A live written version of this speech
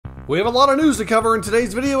We have a lot of news to cover in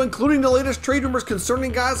today's video, including the latest trade rumors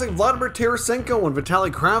concerning guys like Vladimir Tarasenko and Vitaly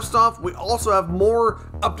Kravtsov. We also have more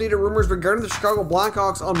updated rumors regarding the Chicago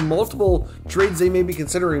Blackhawks on multiple trades they may be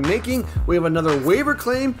considering making. We have another waiver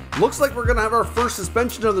claim. Looks like we're going to have our first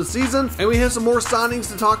suspension of the season, and we have some more signings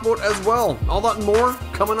to talk about as well. All that and more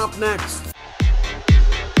coming up next.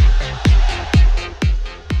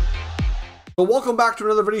 So welcome back to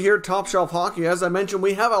another video here at Top Shelf Hockey. As I mentioned,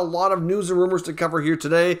 we have a lot of news and rumors to cover here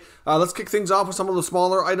today. Let's kick things off with some of the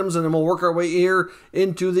smaller items, and then we'll work our way here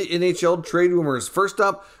into the NHL trade rumors. First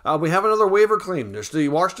up, we have another waiver claim. The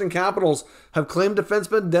Washington Capitals have claimed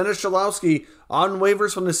defenseman Dennis Cholowski on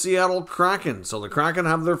waivers from the Seattle Kraken. So the Kraken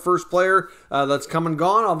have their first player that's come and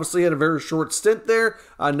gone. Obviously had a very short stint there.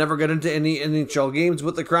 Never got into any NHL games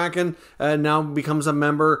with the Kraken, and now becomes a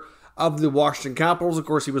member of the Washington Capitals. Of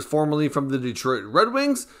course, he was formerly from the Detroit Red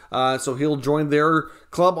Wings, so he'll join their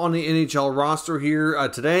club on the NHL roster here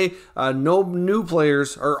today. No new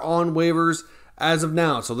players are on waivers as of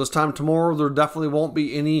now, so this time tomorrow there definitely won't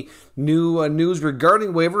be any new news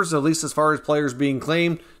regarding waivers, at least as far as players being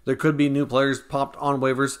claimed. There could be new players popped on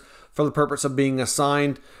waivers for the purpose of being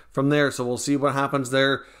assigned from there, so we'll see what happens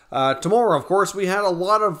there. Tomorrow, of course, we had a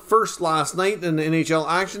lot of firsts last night in the NHL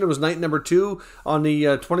action. It was night number 2 on the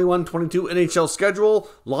 21-22 NHL schedule.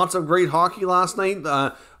 Lots of great hockey last night.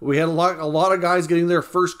 We had a lot of guys getting their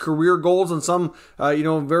first career goals, and some,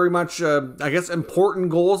 very much, I guess, important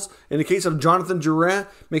goals. In the case of Jonathan Drouin,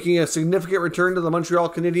 making a significant return to the Montreal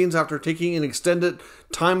Canadiens after taking an extended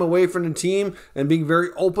time away from the team and being very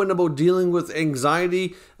open about dealing with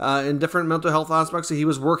anxiety and different mental health aspects that he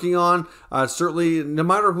was working on. Certainly, no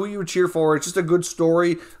matter who you cheer for, it's just a good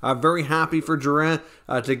story. Very happy for Drouin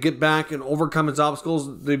to get back and overcome his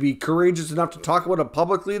obstacles, to be courageous enough to talk about it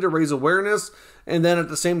publicly, to raise awareness, and then at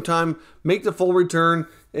the same time make the full return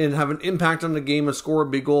and have an impact on the game and score a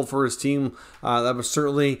big goal for his team. That was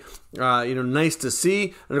certainly nice to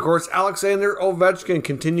see. And of course, Alexander Ovechkin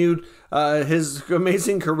continued his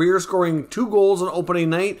amazing career, scoring 2 goals on opening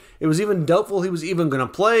night. It was even doubtful he was even going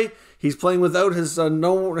to play. He's playing without his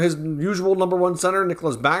usual number 1 center,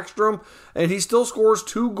 Nicholas Backstrom, and he still scores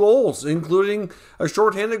 2 goals, including a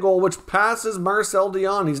shorthanded goal, which passes Marcel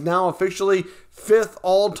Dion. He's now officially 5th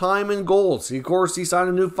all-time in goals. Of course, he signed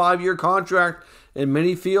a new 5-year contract, and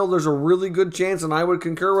many feel there's a really good chance, and I would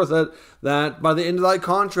concur with it, that by the end of that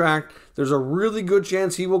contract, there's a really good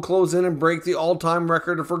chance he will close in and break the all-time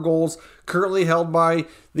record for goals currently held by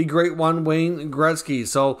the great one, Wayne Gretzky.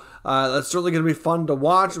 So that's certainly going to be fun to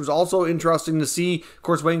watch. It was also interesting to see, of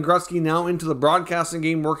course, Wayne Gretzky now into the broadcasting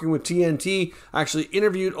game, working with TNT, actually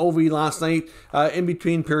interviewed Ovi last night in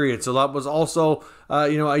between periods. So that was also a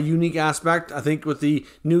unique aspect, I think, with the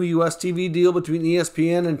new US TV deal between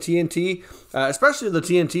ESPN and TNT, especially the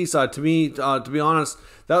TNT side. To me, to be honest,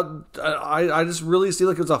 that I just really see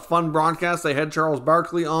like it was a fun broadcast. They had Charles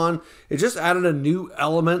Barkley on. It just added a new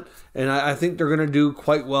element, and I think they're going to do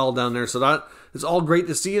quite well down there. So that is all great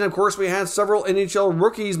to see. And of course, we had several NHL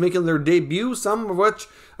rookies making their debut, some of which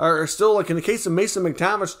are still, like in the case of Mason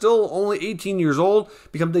McTavish, still only 18 years old,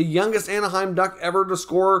 become the youngest Anaheim Duck ever to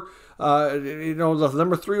score, the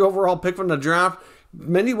number 3 overall pick from the draft.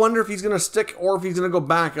 Many wonder if he's going to stick or if he's going to go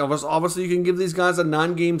back. Obviously, you can give these guys a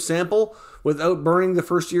 9-game sample without burning the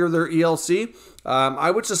first year of their ELC.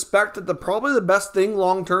 I would suspect that probably the best thing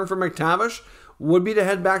long-term for McTavish would be to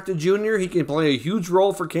head back to junior. He can play a huge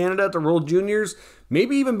role for Canada at the World Juniors,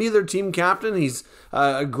 maybe even be their team captain. He's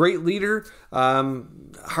a great leader.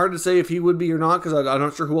 Hard to say if he would be or not, because I'm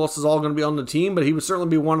not sure who else is all going to be on the team, but he would certainly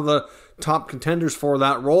be one of the top contenders for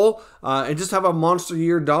that role, and just have a monster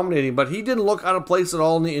year dominating. But he didn't look out of place at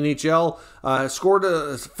all in the NHL. Scored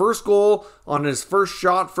his first goal on his first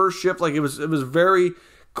shot, first shift. Like it was very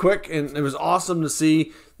quick, and it was awesome to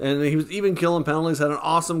see. And he was even killing penalties, had an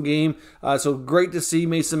awesome game. So great to see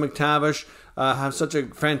Mason McTavish have such a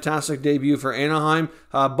fantastic debut for Anaheim.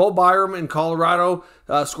 Bo Byram in Colorado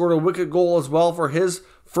scored a wicked goal as well for his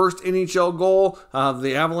first NHL goal.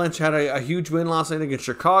 The Avalanche had a huge win last night against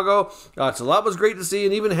Chicago. So that was great to see.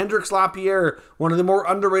 And even Hendrix Lapierre, one of the more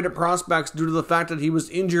underrated prospects due to the fact that he was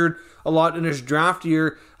injured a lot in his draft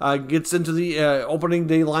year, gets into the opening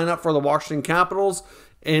day lineup for the Washington Capitals.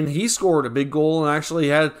 And he scored a big goal and actually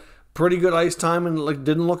had pretty good ice time and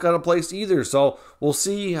didn't look out of place either. So we'll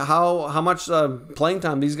see how much playing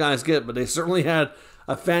time these guys get. But they certainly had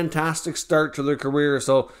a fantastic start to their career.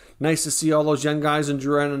 So nice to see all those young guys in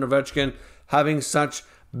Drouin and Ovechkin having such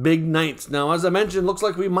big nights. Now, as I mentioned, looks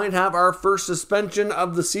like we might have our first suspension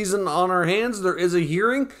of the season on our hands. There is a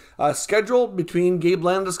hearing scheduled between Gabe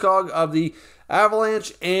Landeskog of the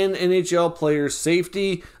Avalanche and NHL players'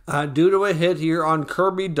 safety due to a hit here on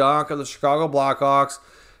Kirby Dach of the Chicago Blackhawks.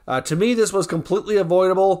 To me, this was completely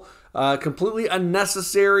avoidable, completely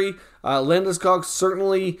unnecessary. Landeskog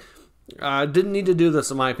certainly didn't need to do this,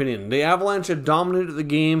 in my opinion. The Avalanche had dominated the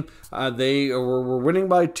game. They were winning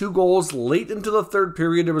by 2 goals late into the third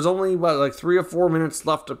period. There was only, like 3 or 4 minutes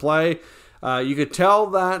left to play. You could tell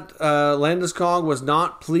that Landeskog was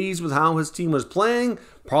not pleased with how his team was playing,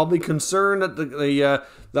 probably concerned that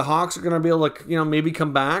the Hawks are going to be able to, maybe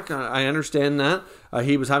come back. I understand that.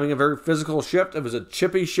 He was having a very physical shift. It was a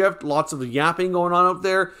chippy shift, lots of yapping going on out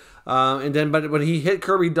there. But when he hit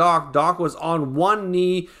Kirby Dach, Dach was on one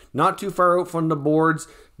knee, not too far out from the boards,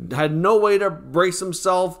 had no way to brace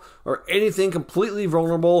himself or anything, completely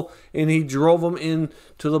vulnerable, and he drove him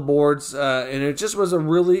into the boards, and it just was a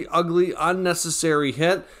really ugly, unnecessary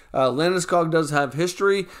hit. Landeskog does have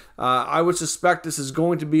history. I would suspect this is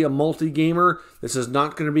going to be a multi-gamer. This is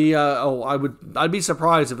not going to be I'd be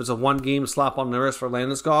surprised if it's a one-game slap on the wrist for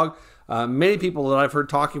Landeskog. Many people that I've heard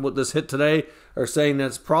talking about this hit today are saying that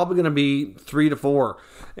it's probably going to be 3 to 4.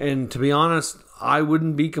 And to be honest, I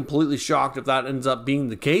wouldn't be completely shocked if that ends up being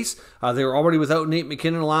the case. They were already without Nate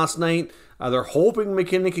McKinnon last night. They're hoping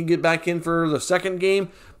McKinnon can get back in for the second game,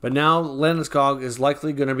 but now Landeskog is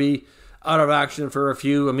likely going to be out of action for a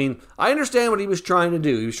few. I mean, I understand what he was trying to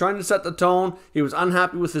do. He was trying to set the tone. He was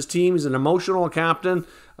unhappy with his team. He's an emotional captain,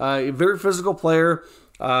 a very physical player.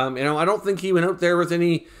 I don't think he went out there with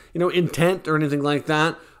any, intent or anything like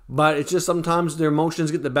that. But it's just sometimes their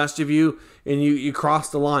emotions get the best of you and you cross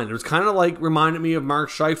the line. It was kind of like, reminded me of Mark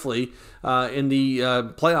Scheifele in the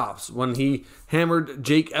playoffs when he hammered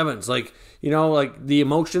Jake Evans. Like the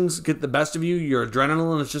emotions get the best of you. Your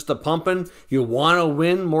adrenaline is just a pumping. You want to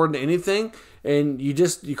win more than anything. And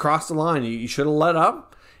you cross the line. You should have let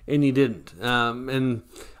up and you didn't. And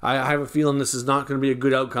I have a feeling this is not going to be a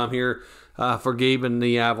good outcome here for Gabe and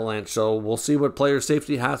the Avalanche. So we'll see what player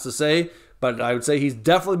safety has to say. But I would say he's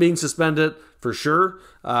definitely being suspended for sure.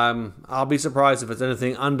 I'll be surprised if it's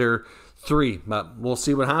anything under 3. But we'll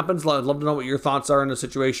see what happens. I'd love to know what your thoughts are in the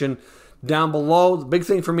situation down below. The big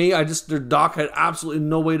thing for me, Dach had absolutely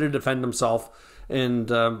no way to defend himself and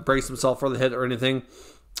brace himself for the hit or anything.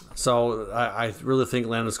 So I really think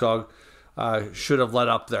Landeskog should have let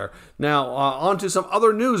up there. Now, on to some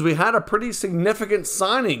other news. We had a pretty significant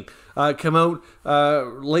signing come out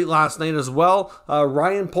late last night as well.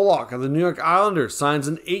 Ryan Pulock of the New York Islanders signs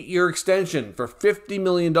an 8-year extension for $50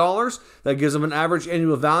 million. That gives him an average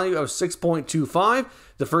annual value of $6.25.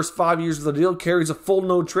 The first 5 years of the deal carries a full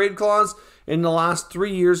no-trade clause. In the last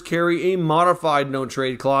 3 years, carry a modified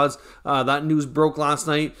no-trade clause. That news broke last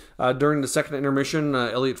night during the second intermission.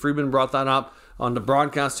 Elliot Friedman brought that up on the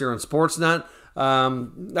broadcast here on Sportsnet.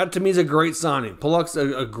 That to me is a great signing. Pulock's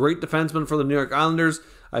a great defenseman for the New York Islanders.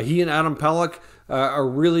 He and Adam Pelech are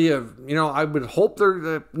really, I would hope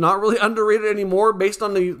they're not really underrated anymore based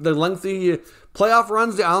on the lengthy playoff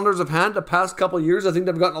runs the Islanders have had the past couple of years. I think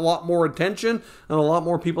they've gotten a lot more attention and a lot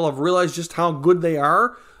more people have realized just how good they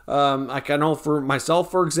are. I know for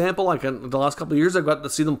myself, for example, the last couple of years, I've got to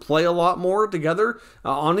see them play a lot more together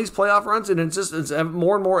on these playoff runs, and it's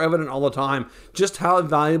more and more evident all the time just how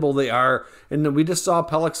valuable they are. And we just saw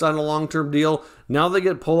Pelech sign a long-term deal. Now they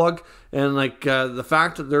get Pulock, and the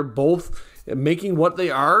fact that they're both making what they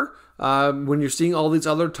are, when you're seeing all these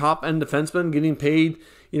other top-end defensemen getting paid,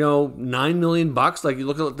 $9 million. Like you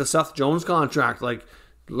look at the Seth Jones contract,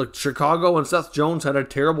 Look, Chicago and Seth Jones had a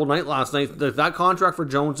terrible night last night. That contract for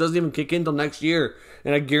Jones doesn't even kick in until next year.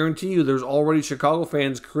 And I guarantee you there's already Chicago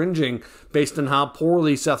fans cringing based on how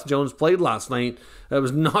poorly Seth Jones played last night. It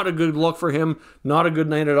was not a good look for him. Not a good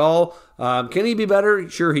night at all. Can he be better?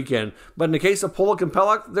 Sure he can. But in the case of Pulock and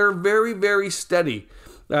Pelech, they're very, very steady.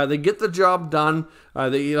 They get the job done.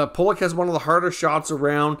 Pulock has one of the hardest shots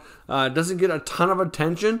around. Doesn't get a ton of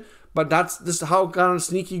attention. But that's just how kind of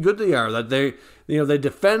sneaky good they are. That they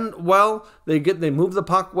defend well, they move the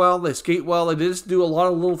puck well, they skate well, they just do a lot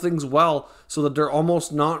of little things well, so that they're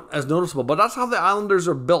almost not as noticeable. But that's how the Islanders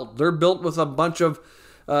are built. They're built with a bunch of,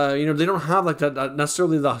 they don't have that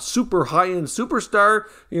necessarily the super high-end superstar.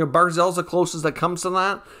 Barzal's the closest that comes to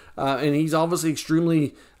that, and he's obviously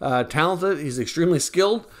extremely talented. He's extremely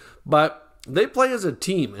skilled, but they play as a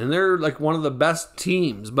team, and they're one of the best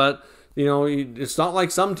teams. But it's not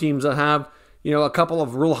like some teams that have, a couple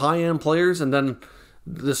of real high-end players and then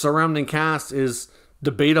the surrounding cast is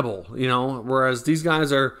debatable, whereas these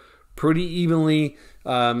guys are pretty evenly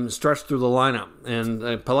stretched through the lineup. And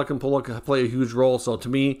Pulock play a huge role. So to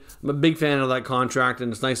me, I'm a big fan of that contract,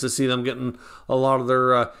 and it's nice to see them getting a lot of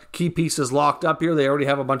their key pieces locked up here. They already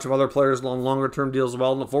have a bunch of other players on longer-term deals as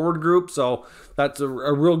well in the forward group, so that's a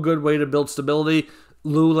real good way to build stability.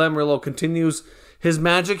 Lou Lamoriello continues his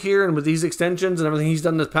magic here, and with these extensions and everything he's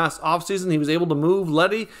done this past offseason, he was able to move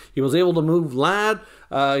Letty, he was able to move Ladd,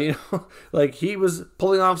 like he was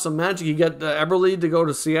pulling off some magic. He got Eberle to go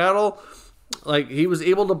to Seattle. Like, he was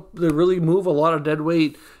able to really move a lot of dead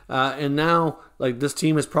weight, and now, like, this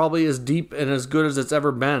team is probably as deep and as good as it's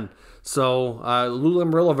ever been. So, Lou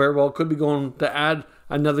Lamoriello very well could be going to add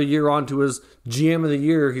another year on to his GM of the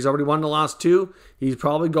year. He's already won the last 2. He's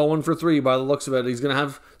probably going for 3 by the looks of it. He's going to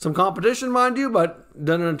have some competition, mind you, but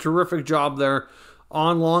done a terrific job there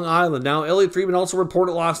on Long Island. Now, Elliotte Friedman also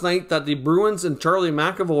reported last night that the Bruins and Charlie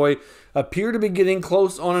McAvoy appear to be getting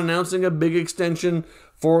close on announcing a big extension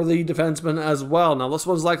for the defenseman as well. Now, this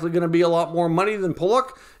one's likely going to be a lot more money than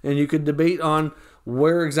Pulock, and you could debate on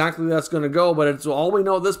where exactly that's going to go, but it's all we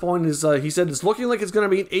know at this point is he said it's looking like it's going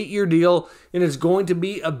to be an 8-year deal, and it's going to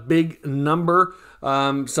be a big number.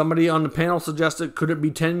 Somebody on the panel suggested, could it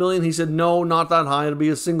be $10 million? He said, no, not that high. It'll be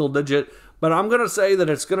a single digit. But I'm going to say that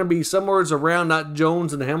it's going to be somewhere around that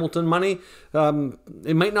Jones and Hamilton money.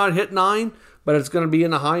 It might not hit 9, but it's going to be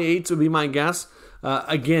in the high 8s would be my guess.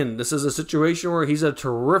 Again, this is a situation where he's a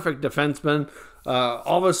terrific defenseman,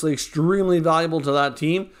 obviously extremely valuable to that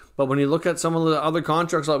team. But when you look at some of the other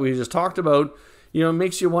contracts that we just talked about, it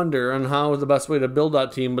makes you wonder on how the best way to build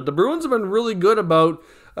that team. But the Bruins have been really good about,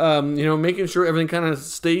 making sure everything kind of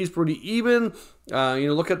stays pretty even.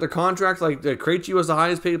 Look at the contract, like Krejci was the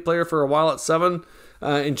highest paid player for a while at 7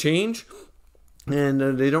 and change.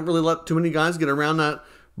 And they don't really let too many guys get around that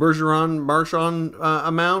Marchand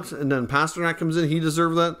amount. And then Pasternak comes in, he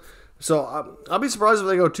deserves that. So I'll be surprised if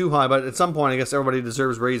they go too high, but at some point I guess everybody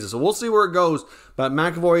deserves raises. So we'll see where it goes. But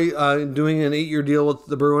McAvoy doing an 8-year deal with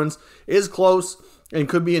the Bruins is close and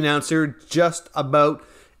could be announced here just about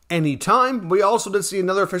any time. We also did see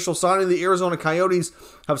another official signing. The Arizona Coyotes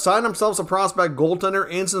have signed themselves a prospect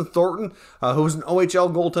goaltender, Anson Thornton, who's an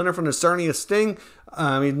OHL goaltender from the Sarnia Sting.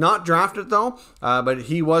 He's not drafted though, but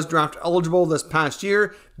he was draft eligible this past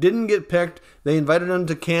year. Didn't get picked. They invited him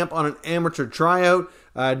to camp on an amateur tryout.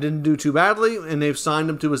 Didn't do too badly, and they've signed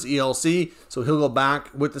him to his ELC, so he'll go back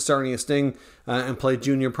with the Sarnia Sting and play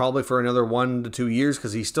junior probably for another 1 to 2 years,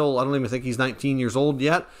 because he's still, I don't even think he's 19 years old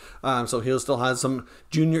yet, so he'll still have some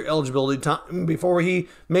junior eligibility time before he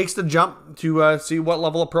makes the jump to see what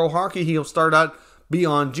level of pro hockey he'll start at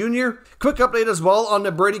beyond junior. Quick update as well on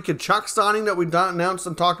the Brady Tkachuk signing that we announced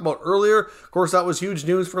and talked about earlier. Of course, that was huge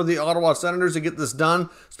news for the Ottawa Senators to get this done,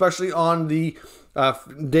 especially on the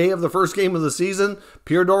day of the first game of the season.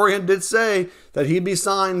 Pierre Dorion did say that he'd be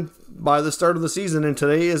signed by the start of the season, and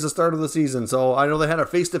today is the start of the season. So I know they had a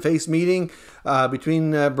face-to-face meeting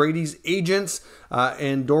between Brady's agents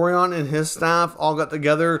and Dorion and his staff all got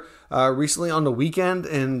together recently on the weekend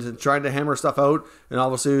and tried to hammer stuff out, and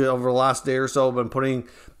obviously over the last day or so been putting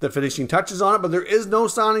the finishing touches on it. But there is no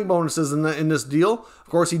signing bonuses in this deal. Of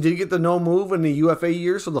course, he did get the no move in the UFA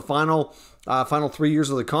years, so the final 3 years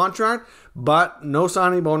of the contract, but no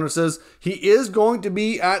signing bonuses. He is going to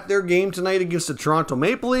be at their game tonight against the Toronto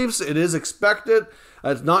Maple Leafs. It is expected.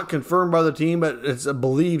 It's not confirmed by the team, but it's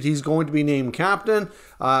believed he's going to be named captain.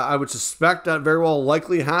 I would suspect that very well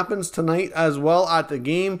likely happens tonight as well at the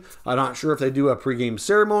game. I'm not sure if they do a pregame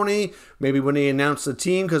ceremony, maybe when they announce the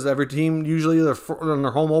team, because every team usually on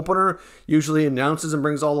their home opener usually announces and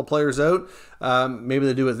brings all the players out. Maybe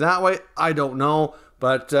they do it that way. I don't know.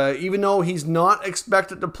 But even though he's not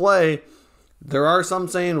expected to play, there are some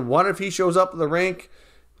saying, what if he shows up at the rink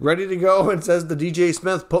ready to go and says to DJ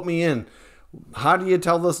Smith, put me in? How do you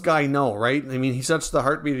tell this guy no, right? I mean, he's such the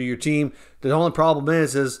heartbeat of your team. The only problem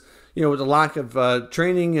is with the lack of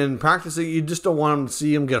training and practicing, you just don't want him to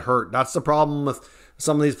see him get hurt. That's the problem with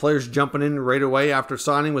some of these players jumping in right away after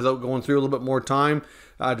signing without going through a little bit more time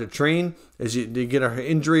to train, is you get an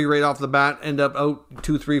injury right off the bat, end up out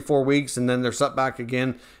 2, 3, 4 weeks, and then they're set back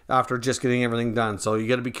again after just getting everything done. So you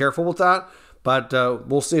got to be careful with that, but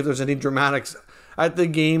we'll see if there's any dramatics at the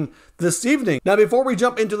game this evening. Now, before we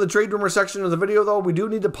jump into the trade rumor section of the video, though, we do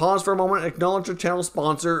need to pause for a moment and acknowledge our channel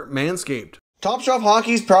sponsor, Manscaped. Top Shelf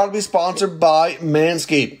Hockey is proud to be sponsored by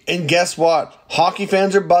Manscaped. And guess what? Hockey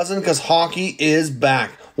fans are buzzing because hockey is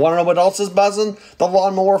back. Want to know what else is buzzing? The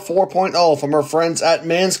Lawnmower 4.0 from our friends at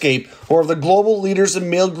Manscaped, who are the global leaders in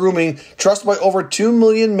male grooming, trusted by over 2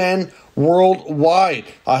 million men worldwide.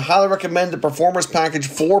 I highly recommend the Performance Package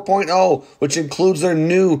 4.0, which includes their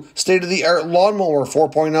new state-of-the-art lawnmower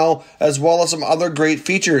 4.0, as well as some other great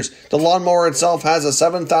features. The lawnmower itself has a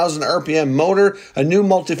 7,000 RPM motor, a new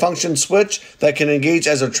multifunction switch that can engage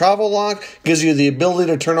as a travel lock, gives you the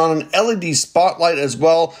ability to turn on an LED spotlight as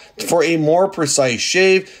well for a more precise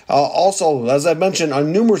shave. Also, as I've mentioned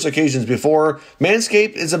on numerous occasions before,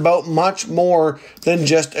 Manscaped is about much more than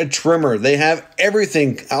just a trimmer. They have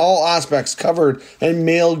everything, all aspects covered in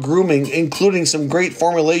male grooming, including some great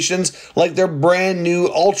formulations like their brand new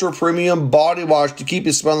ultra premium body wash to keep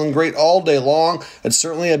you smelling great all day long. It's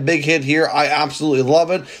certainly a big hit here. I absolutely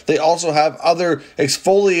love it. They also have other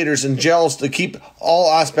exfoliators and gels to keep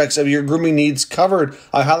all aspects of your grooming needs covered.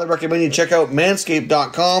 I highly recommend you check out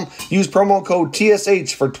manscaped.com. Use promo code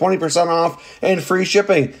TSH for 20% off and free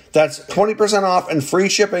shipping. That's 20% off and free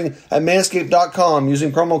shipping at manscaped.com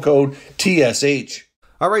using promo code TSH.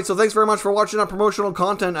 Alright, so thanks very much for watching our promotional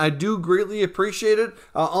content. I do greatly appreciate it.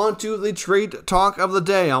 On to the trade talk of the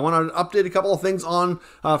day. I want to update a couple of things on,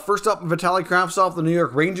 first up, Vitaly Kravtsov, the New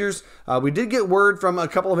York Rangers. We did get word from a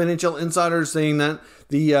couple of NHL insiders saying that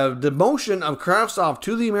the demotion of Kravtsov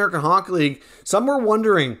to the American Hockey League, some were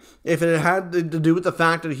wondering if it had to do with the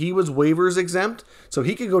fact that he was waivers exempt, so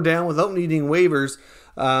he could go down without needing waivers.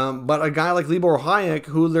 But a guy like Libor Hajek,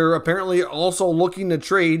 who they're apparently also looking to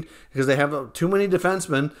trade because they have too many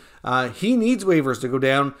defensemen, he needs waivers to go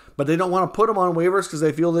down, but they don't want to put him on waivers because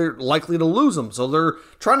they feel they're likely to lose him. So they're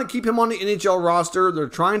trying to keep him on the NHL roster. They're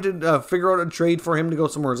trying to figure out a trade for him to go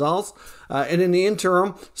somewhere else. And in the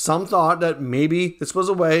interim, some thought that maybe this was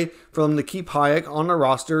a way for them to keep Hajek on the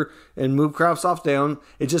roster and move Kravtsov down.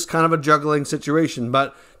 It's just kind of a juggling situation.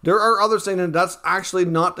 But there are others saying that that's actually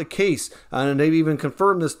not the case. And they've even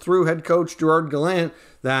confirmed this through head coach Jerard Gallant,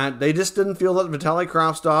 that they just didn't feel that Vitaly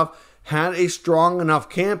Kravtsov had a strong enough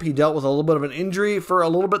camp. He dealt with a little bit of an injury for a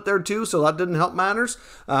little bit there too, so that didn't help matters.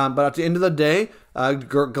 But at the end of the day,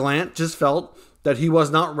 Gallant just felt that he was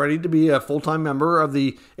not ready to be a full-time member of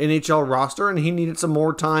the NHL roster, and he needed some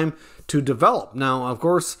more time to develop. Now, of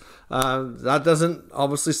course, that doesn't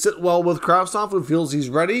obviously sit well with Kravtsov, who feels he's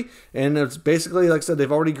ready. And it's basically, like I said,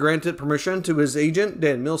 they've already granted permission to his agent,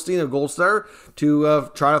 Dan Milstein of Gold Star, to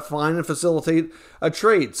try to find and facilitate a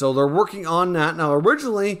trade. So they're working on that. Now,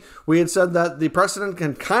 originally, we had said that the precedent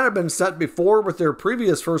can kind of been set before with their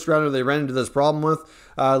previous first rounder they ran into this problem with.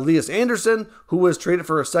 Elias Anderson, who was traded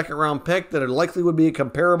for a second-round pick that it likely would be a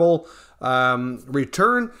comparable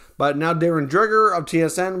return, but now Darren Dreger of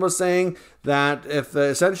TSN was saying that if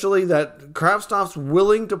essentially that Kravtsov's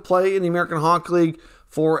willing to play in the American Hockey League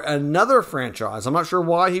for another franchise. I'm not sure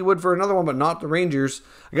why he would for another one, but not the Rangers.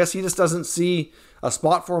 I guess he just doesn't see a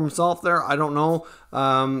spot for himself there. I don't know.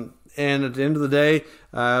 And at the end of the day,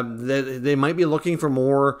 they might be looking for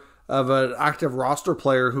more of an active roster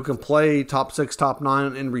player who can play top 6, top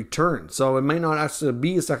 9 in return. So it may not actually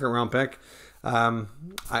be a second-round pick.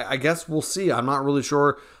 I guess we'll see. I'm not really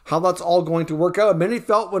sure how that's all going to work out. Many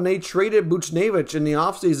felt when they traded Buchnevich in the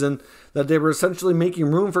offseason that they were essentially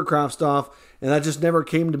making room for Kravtsov, and that just never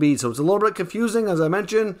came to be. So it's a little bit confusing. As I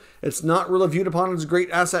mentioned, it's not really viewed upon as great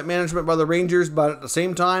asset management by the Rangers, but at the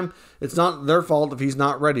same time, it's not their fault if he's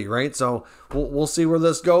not ready, right? So we'll see where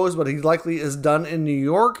this goes, but he likely is done in New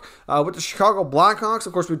York. With the Chicago Blackhawks,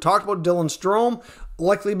 of course, we talked about Dylan Strome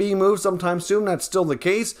likely being moved sometime soon. That's still the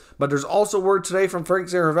case, but there's also word today from Frank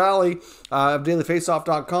Zaravalli of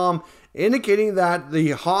dailyfaceoff.com indicating that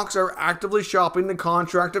the Hawks are actively shopping the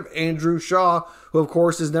contract of Andrew Shaw, who of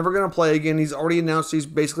course is never going to play again. He's already announced he's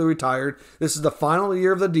basically retired. This is the final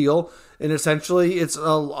year of the deal, and essentially it's a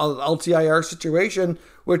LTIR situation,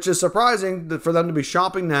 which is surprising for them to be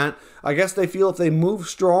shopping that. I guess they feel if they move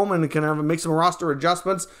Strome and can make some roster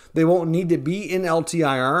adjustments, they won't need to be in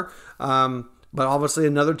LTIR. But obviously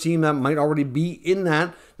another team that might already be in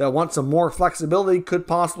that wants some more flexibility could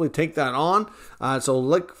possibly take that on. So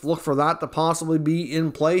look for that to possibly be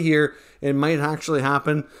in play here. It might actually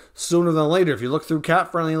happen sooner than later. If you look through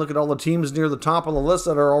Cap Friendly, look at all the teams near the top of the list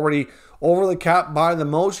that are already over the cap by the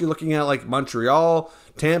most. You're looking at like Montreal,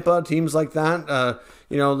 Tampa, teams like that.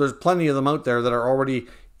 There's plenty of them out there that are already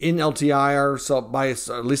in LTIR, so by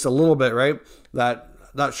at least a little bit, right? That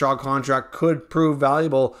Shaw contract could prove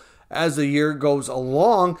valuable as the year goes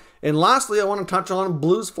along. And lastly, I want to touch on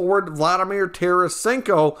Blues forward Vladimir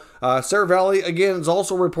Tarasenko. Zaravalli, again, is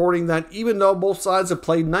also reporting that even though both sides have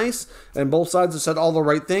played nice and both sides have said all the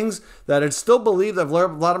right things, that it's still believed that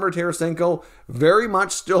Vladimir Tarasenko very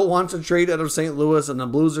much still wants to trade out of St. Louis, and the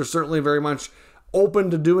Blues are certainly very much open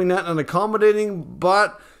to doing that and accommodating,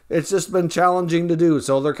 but it's just been challenging to do.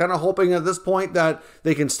 So they're kind of hoping at this point that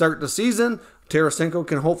they can start the season, Tarasenko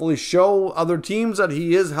can hopefully show other teams that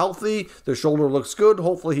he is healthy, the shoulder looks good,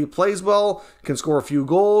 hopefully he plays well, can score a few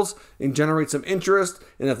goals, and generate some interest.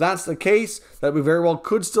 And if that's the case, that we very well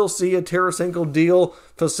could still see a Tarasenko deal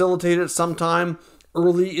facilitated sometime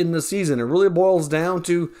early in the season. It really boils down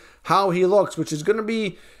to how he looks, which is going to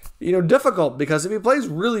be, difficult, because if he plays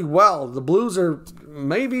really well, the Blues are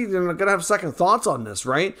maybe going to have second thoughts on this,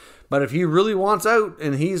 right? But if he really wants out,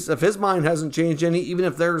 and if his mind hasn't changed any, even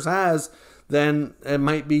if theirs has, then it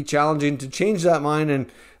might be challenging to change that mind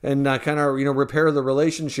and kind of repair the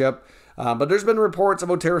relationship. But there's been reports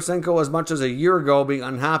about Tarasenko as much as a year ago being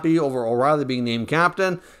unhappy over O'Reilly being named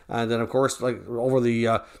captain, and then of course over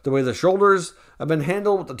the way the shoulders have been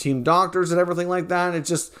handled with the team doctors and everything like that.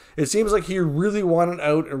 It seems like he really wanted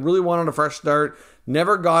out and really wanted a fresh start.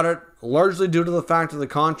 Never got it, largely due to the fact of the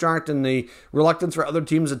contract and the reluctance for other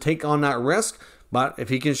teams to take on that risk. But if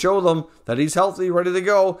he can show them that he's healthy, ready to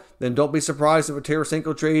go, then don't be surprised if a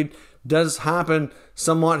Tarasenko trade does happen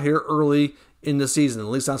somewhat here early in the season. At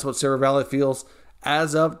least that's what Sarah Valley feels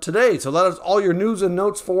as of today. So that is all your news and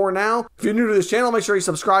notes for now. If you're new to this channel, make sure you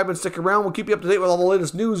subscribe and stick around. We'll keep you up to date with all the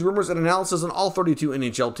latest news, rumors, and analysis on all 32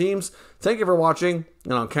 NHL teams. Thank you for watching,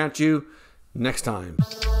 and I'll catch you next time.